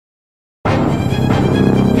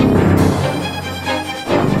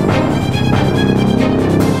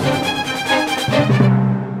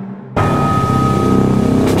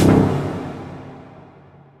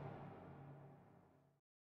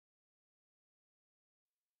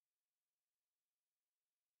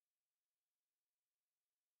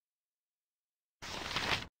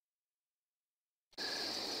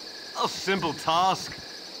A simple task.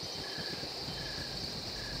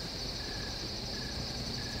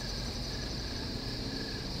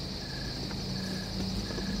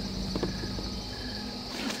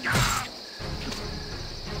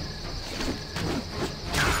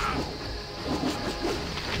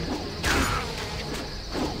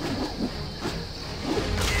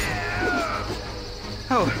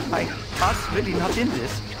 Oh, my heart's really not in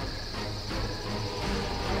this.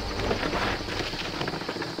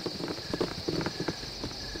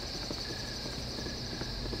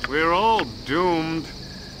 We're all doomed.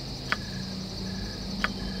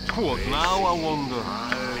 What now, I wonder?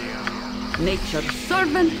 Nature's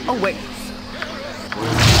servant awaits.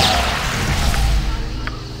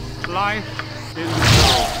 Life is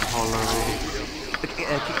so tolerable.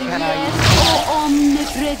 Can I... Yes, oh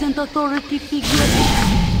omnipresent authority figure.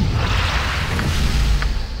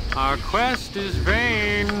 Our quest is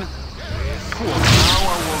vain. What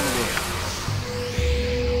now, I wonder?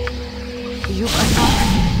 You are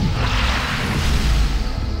not.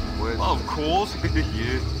 Of course,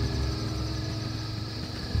 yeah.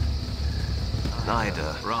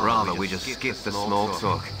 Neither. Rather, we just skip the small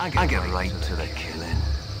talk. I get right to the killing.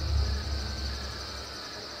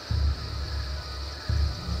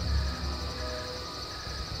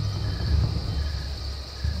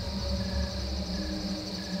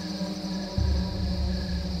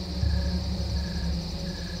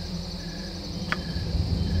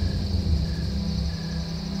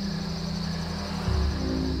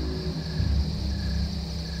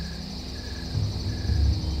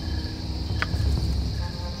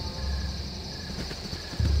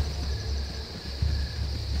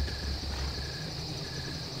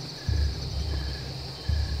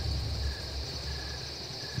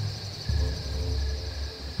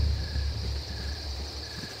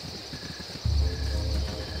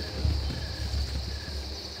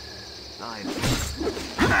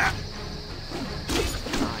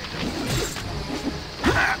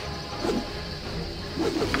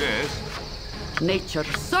 Yes.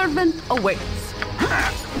 Nature's servant awaits.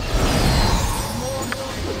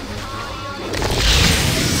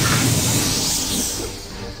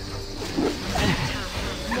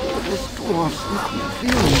 This dwarf's not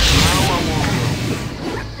feeling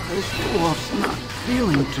This dwarf's not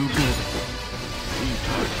feeling too good.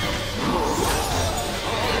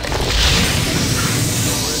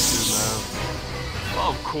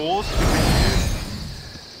 Of course.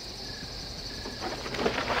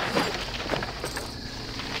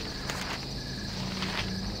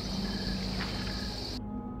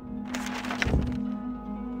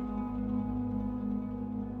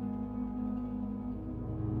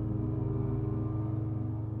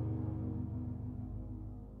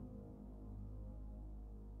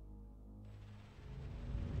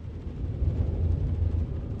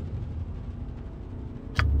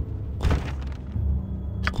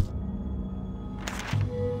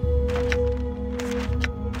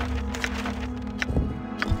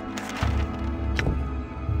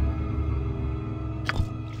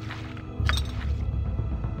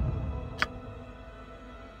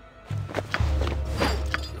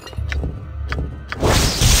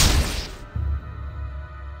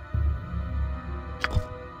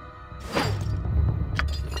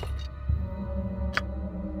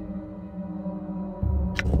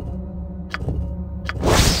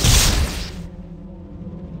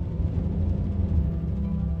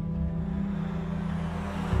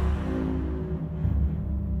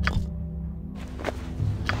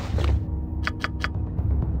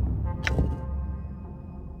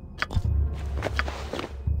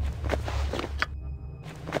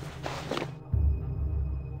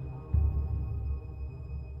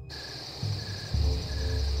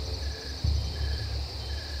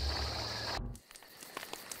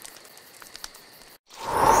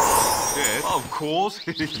 Of course,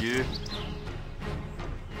 yeah.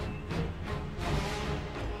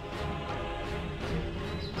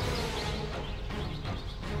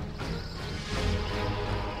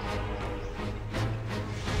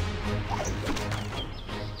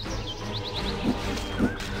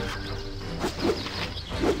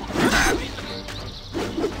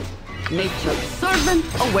 Nature's servant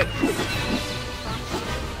awaits.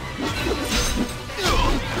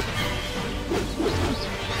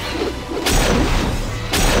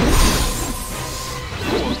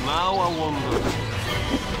 Now I wonder.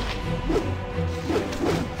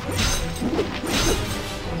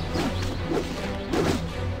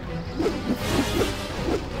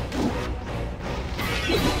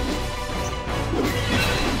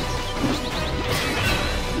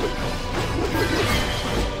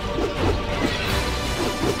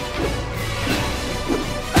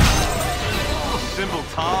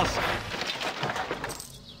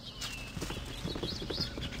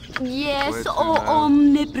 Yes, oh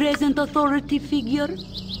omnipresent authority figure.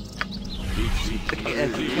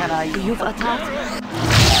 Can I... You've attacked.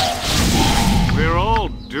 We're all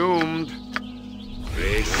doomed.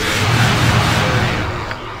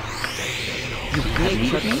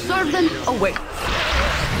 Nature's servant awaits.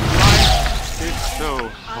 Life is so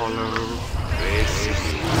hollow.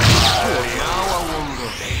 Now I wonder.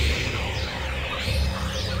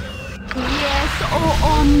 Yes, oh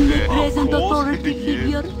omnipresent Of course authority it is.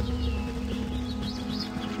 figure.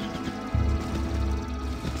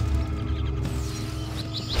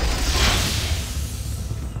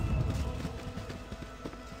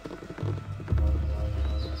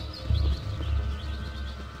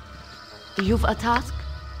 You've a task?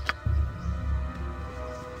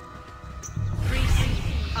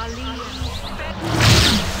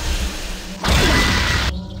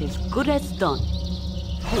 As good as done.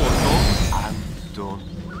 I'm done.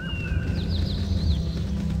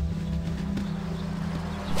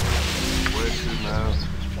 Where to now?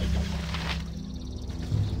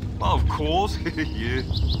 Of course, yeah.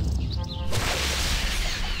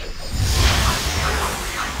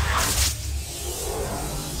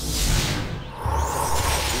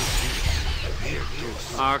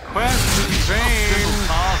 Our quest is vain.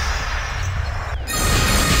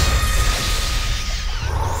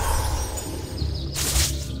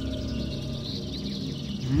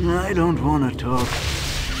 I don't want to talk.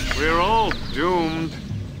 We're all doomed.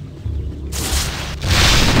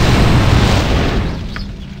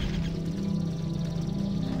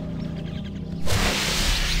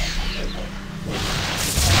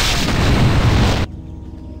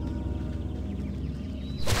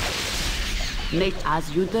 Nate,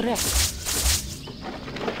 as you direct.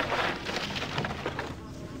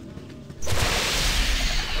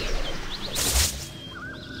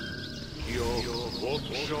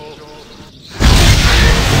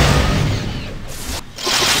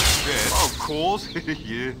 Of course,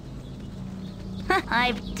 yeah.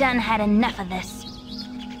 I've done had enough of this.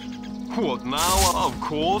 What now? Of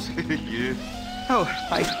course, yeah. Oh,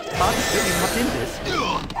 I can't really not in this.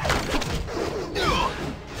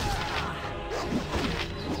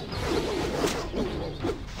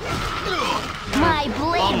 My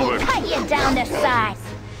blade will Onward. cut you down to size.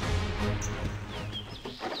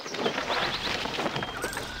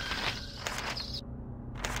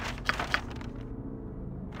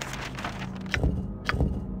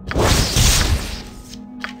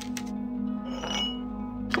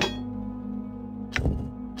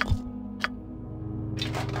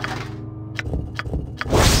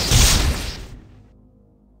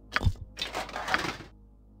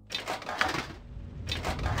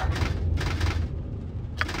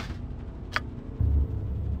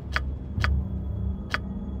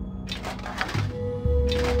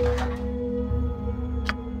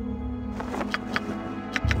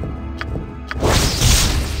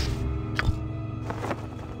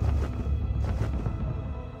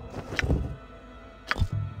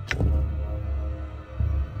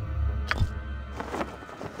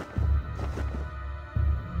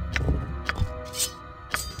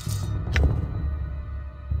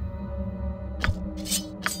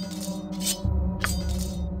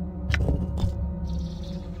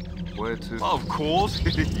 Where to? Of course,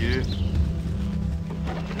 yeah.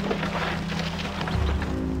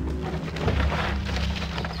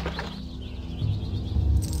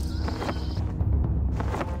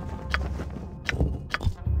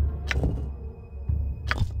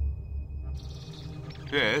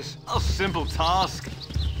 Yes, a simple task.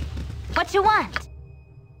 What you want?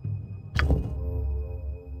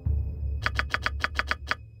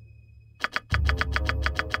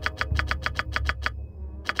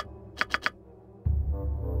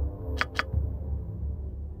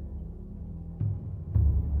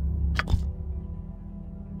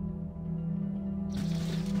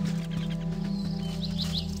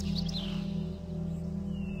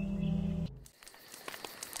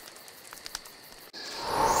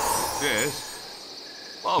 Yes,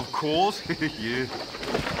 of course, yeah.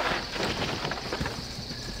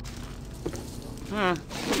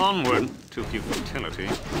 Onward to futility.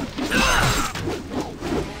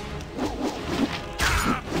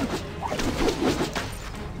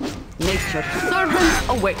 Nature's servant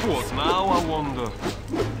awaits. What now, I wonder?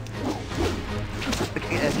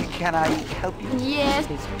 Can I help you? Yes,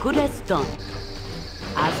 as good as done.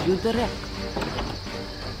 As you direct.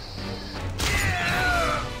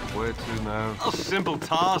 Where to now? A simple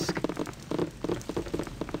task.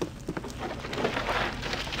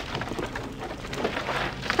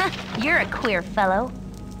 You're a queer fellow.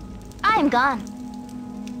 I'm gone.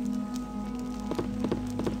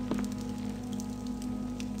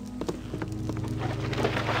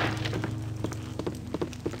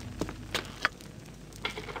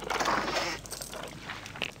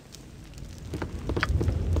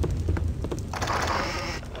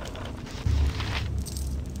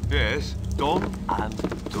 Done and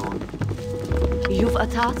done. You've a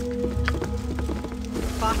task?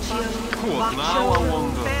 What now, I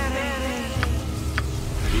wonder?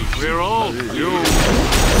 We're all doomed.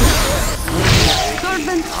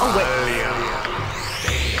 Servant away.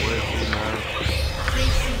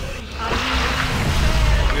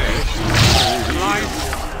 Life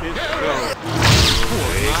is so.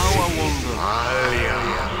 What now, I wonder?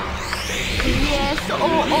 Yes,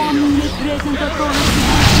 oh omnipresent authority.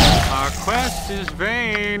 Our quest is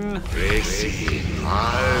vain.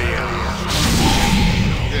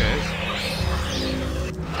 Yes.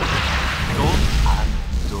 Done and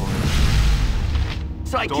done.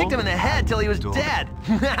 So I kicked him in the head till he was dead.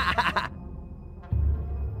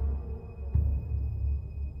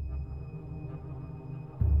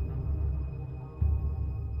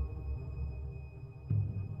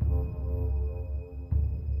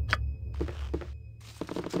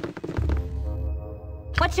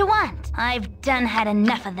 What you want? I've done had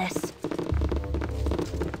enough of this.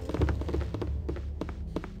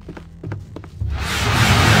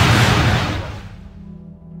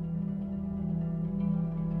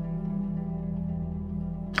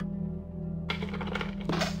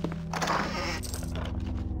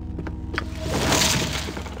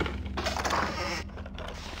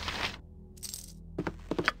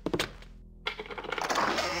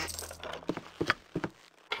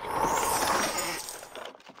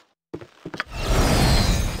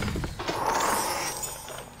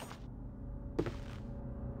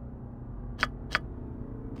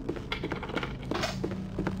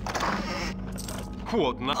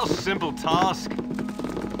 What now? A simple task.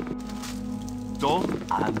 Done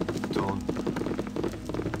and done.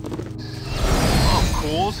 Of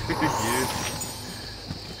course, yes.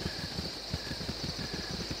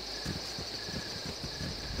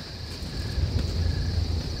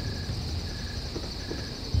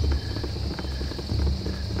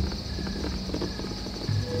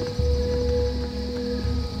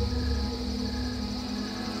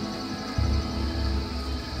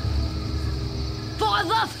 For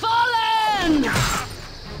the fallen!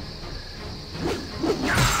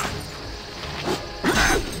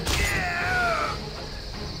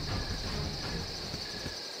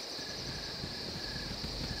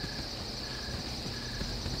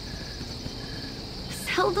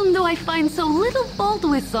 Seldom do I find so little fault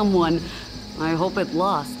with someone. I hope it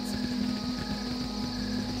lasts.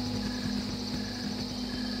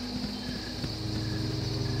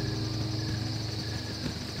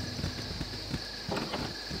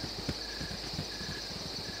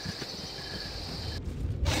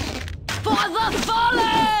 For the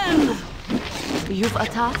fallen! You've a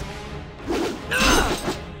task?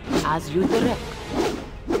 As you direct.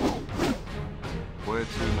 Where to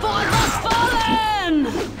For now? the fallen!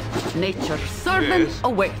 Nature's servant Yes.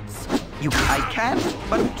 awaits. I can't,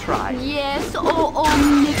 but try. Yes, oh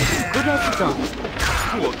omnipresent. Good as done.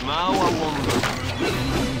 What now, I wonder?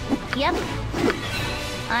 Yep.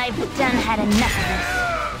 I've done had enough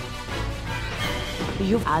of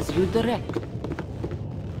You as you direct. this.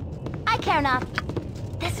 I care not.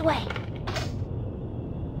 This way.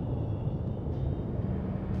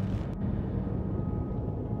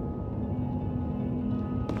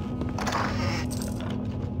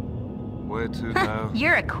 Where to now?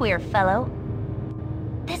 You're a queer fellow.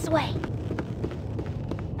 This way.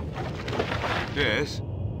 Yes.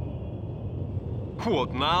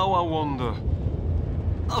 What now, I wonder?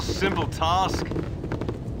 A simple task.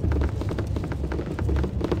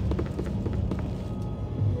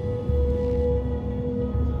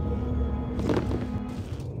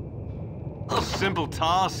 A simple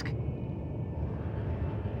task.